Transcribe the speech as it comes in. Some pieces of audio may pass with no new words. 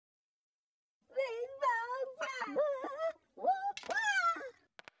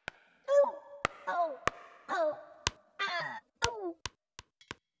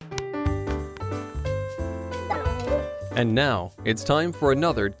And now, it's time for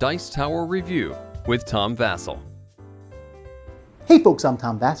another Dice Tower review with Tom Vasel. Hey folks, I'm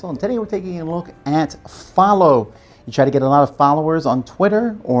Tom Vasel, and today we're taking a look at Follow. You try to get a lot of followers on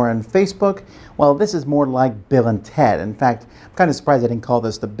Twitter or on Facebook? Well, this is more like Bill and Ted. In fact, I'm kind of surprised I didn't call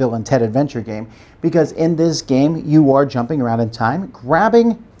this the Bill and Ted adventure game, because in this game, you are jumping around in time,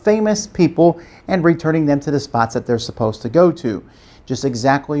 grabbing famous people and returning them to the spots that they're supposed to go to. Just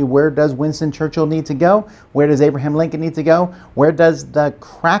exactly where does Winston Churchill need to go? Where does Abraham Lincoln need to go? Where does the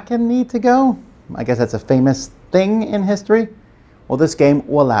Kraken need to go? I guess that's a famous thing in history. Well, this game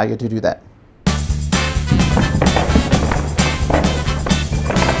will allow you to do that.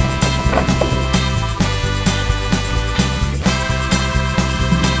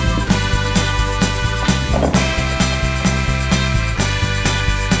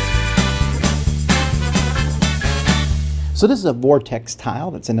 So this is a vortex tile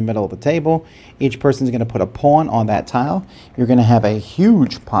that's in the middle of the table. Each person is going to put a pawn on that tile. You're going to have a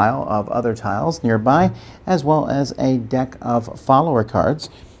huge pile of other tiles nearby, as well as a deck of follower cards.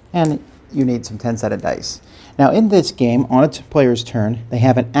 And you need some 10-sided dice. Now in this game, on a player's turn, they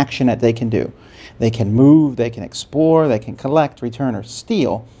have an action that they can do. They can move, they can explore, they can collect, return, or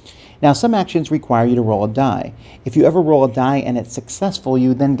steal. Now some actions require you to roll a die. If you ever roll a die and it's successful,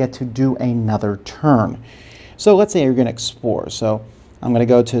 you then get to do another turn. So let's say you're going to explore. So I'm going to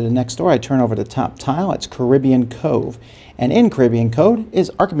go to the next door. I turn over the top tile. It's Caribbean Cove. And in Caribbean Cove is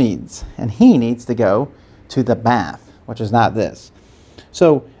Archimedes. And he needs to go to the bath, which is not this.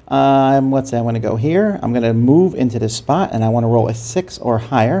 So let's say I want to go here. I'm going to move into this spot, and I want to roll a 6 or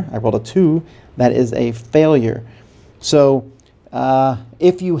higher. I rolled a 2. That is a failure. So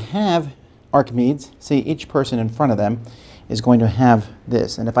if you have Archimedes, see each person in front of them is going to have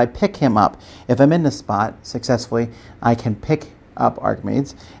this. And if I pick him up, if I'm in the spot successfully, I can pick up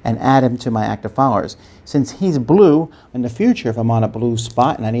Archimedes and add him to my active followers. Since he's blue, in the future, if I'm on a blue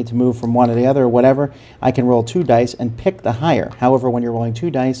spot and I need to move from one to the other or whatever, I can roll 2 dice and pick the higher. However, when you're rolling 2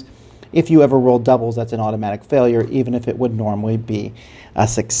 dice, if you ever roll doubles, that's an automatic failure, even if it would normally be a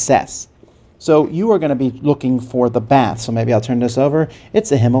success. So you are going to be looking for the bath. So maybe I'll turn this over. It's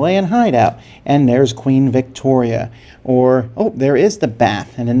the Himalayan hideout. And there's Queen Victoria. Or, oh, there is the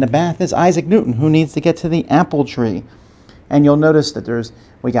bath. And in the bath is Isaac Newton, who needs to get to the apple tree. And you'll notice that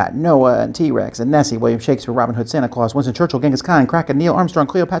we got Noah and T-Rex and Nessie, William Shakespeare, Robin Hood, Santa Claus, Winston Churchill, Genghis Khan, Kraken, Neil Armstrong,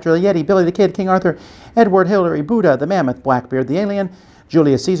 Cleopatra, the Yeti, Billy the Kid, King Arthur, Edward, Hillary, Buddha, the Mammoth, Blackbeard, the Alien,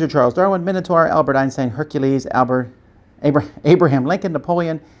 Julius Caesar, Charles Darwin, Minotaur, Albert Einstein, Hercules, Abraham Lincoln,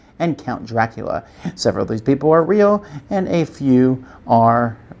 Napoleon, and Count Dracula. Several of these people are real, and a few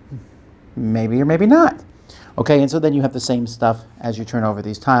are maybe or maybe not. Okay, and so then you have the same stuff as you turn over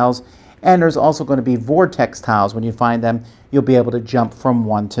these tiles. And there's also going to be vortex tiles. When you find them, you'll be able to jump from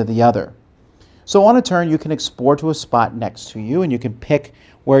one to the other. So on a turn, you can explore to a spot next to you, and you can pick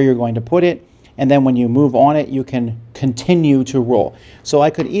where you're going to put it. And then when you move on it, you can continue to roll. So I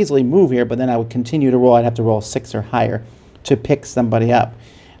could easily move here, but then I would continue to roll. I'd have to roll 6 or higher to pick somebody up.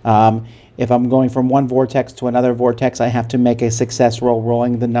 If I'm going from one vortex to another vortex, I have to make a success roll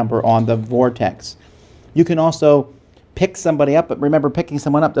rolling the number on the vortex. You can also pick somebody up, but remember, picking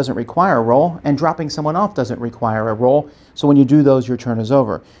someone up doesn't require a roll, and dropping someone off doesn't require a roll. So when you do those, your turn is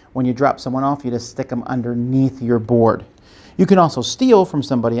over. When you drop someone off, you just stick them underneath your board. You can also steal from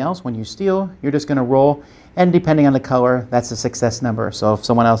somebody else. When you steal, you're just going to roll, and depending on the color, that's a success number. So if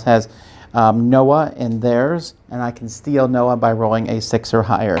someone else has Noah in theirs, and I can steal Noah by rolling a 6 or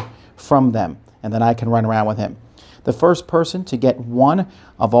higher from them, and then I can run around with him. The first person to get one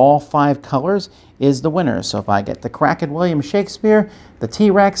of all 5 colors is the winner. So if I get the Kraken, William Shakespeare, the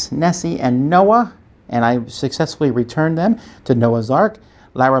T-Rex, Nessie, and Noah, and I successfully return them to Noah's Ark,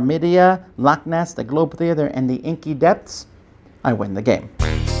 Laramidia, Loch Ness, the Globe Theater, and the Inky Depths, I win the game.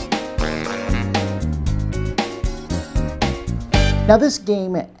 Now this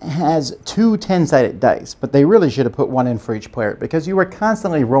game has 2 10-sided dice, but they really should have put 1 in for each player, because you are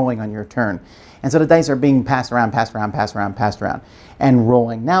constantly rolling on your turn. And so the dice are being passed around, and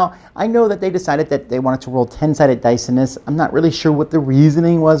rolling. Now, I know that they decided that they wanted to roll 10-sided dice in this. I'm not really sure what the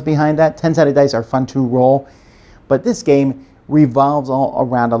reasoning was behind that. 10-sided dice are fun to roll, but this game revolves all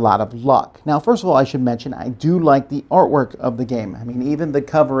around a lot of luck. Now, first of all, I should mention, I do like the artwork of the game. I mean, even the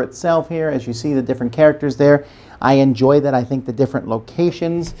cover itself here, as you see the different characters there, I enjoy that. I think the different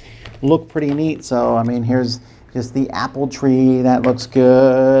locations look pretty neat. So, I mean, here's just the apple tree. That looks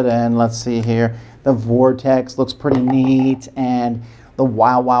good. And let's see here. The vortex looks pretty neat. And the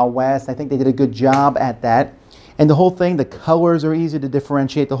Wild Wild West, I think they did a good job at that. And the whole thing, the colors are easy to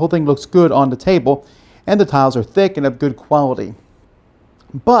differentiate. The whole thing looks good on the table. And the tiles are thick and of good quality.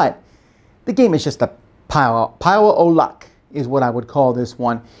 But the game is just a pile o' luck is what I would call this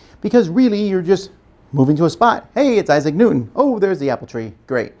one, because really you're just moving to a spot. Hey, it's Isaac Newton. Oh, there's the apple tree.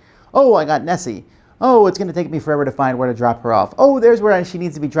 Great. Oh, I got Nessie. Oh, it's going to take me forever to find where to drop her off. Oh, there's where she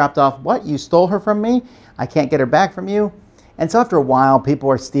needs to be dropped off. What? You stole her from me? I can't get her back from you? And so after a while, people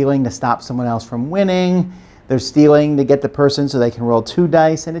are stealing to stop someone else from winning. They're stealing to get the person so they can roll 2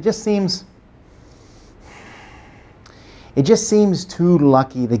 dice, and it just seems too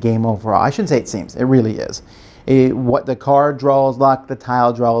lucky, the game overall. I shouldn't say it seems. It really is. What the card draws luck, the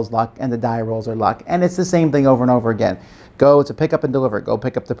tile draws luck, and the die rolls are luck. And it's the same thing over and over again. Go to pick up and deliver. Go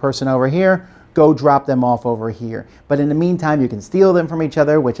pick up the person over here. Go drop them off over here. But in the meantime, you can steal them from each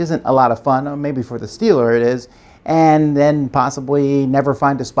other, which isn't a lot of fun. Or maybe for the stealer it is. And then possibly never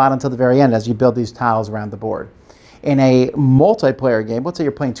find a spot until the very end as you build these tiles around the board. In a multiplayer game, let's say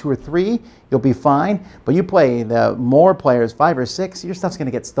you're playing 2 or 3, you'll be fine. But you play the more players, 5 or 6, your stuff's going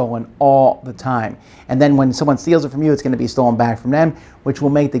to get stolen all the time. And then when someone steals it from you, it's going to be stolen back from them, which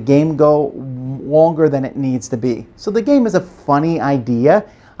will make the game go longer than it needs to be. So the game is a funny idea.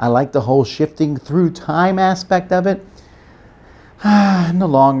 I like the whole shifting through time aspect of it. In the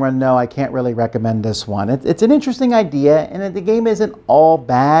long run, no, I can't really recommend this one. It's an interesting idea, and the game isn't all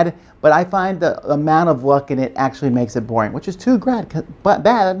bad, but I find the amount of luck in it actually makes it boring, which is too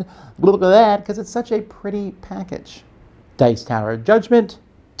bad, look at that, because it's such a pretty package. Dice Tower Judgment,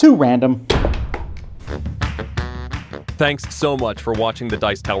 too random. Thanks so much for watching the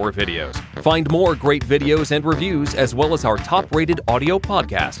Dice Tower videos. Find more great videos and reviews, as well as our top-rated audio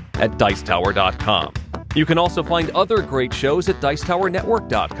podcast at Dicetower.com. You can also find other great shows at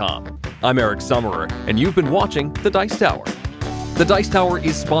DicetowerNetwork.com. I'm Eric Summerer, and you've been watching The Dice Tower. The Dice Tower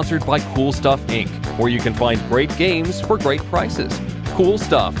is sponsored by Cool Stuff Inc., where you can find great games for great prices. Cool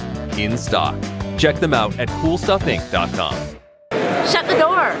stuff in stock. Check them out at CoolStuffInc.com. Shut the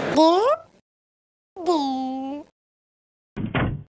door.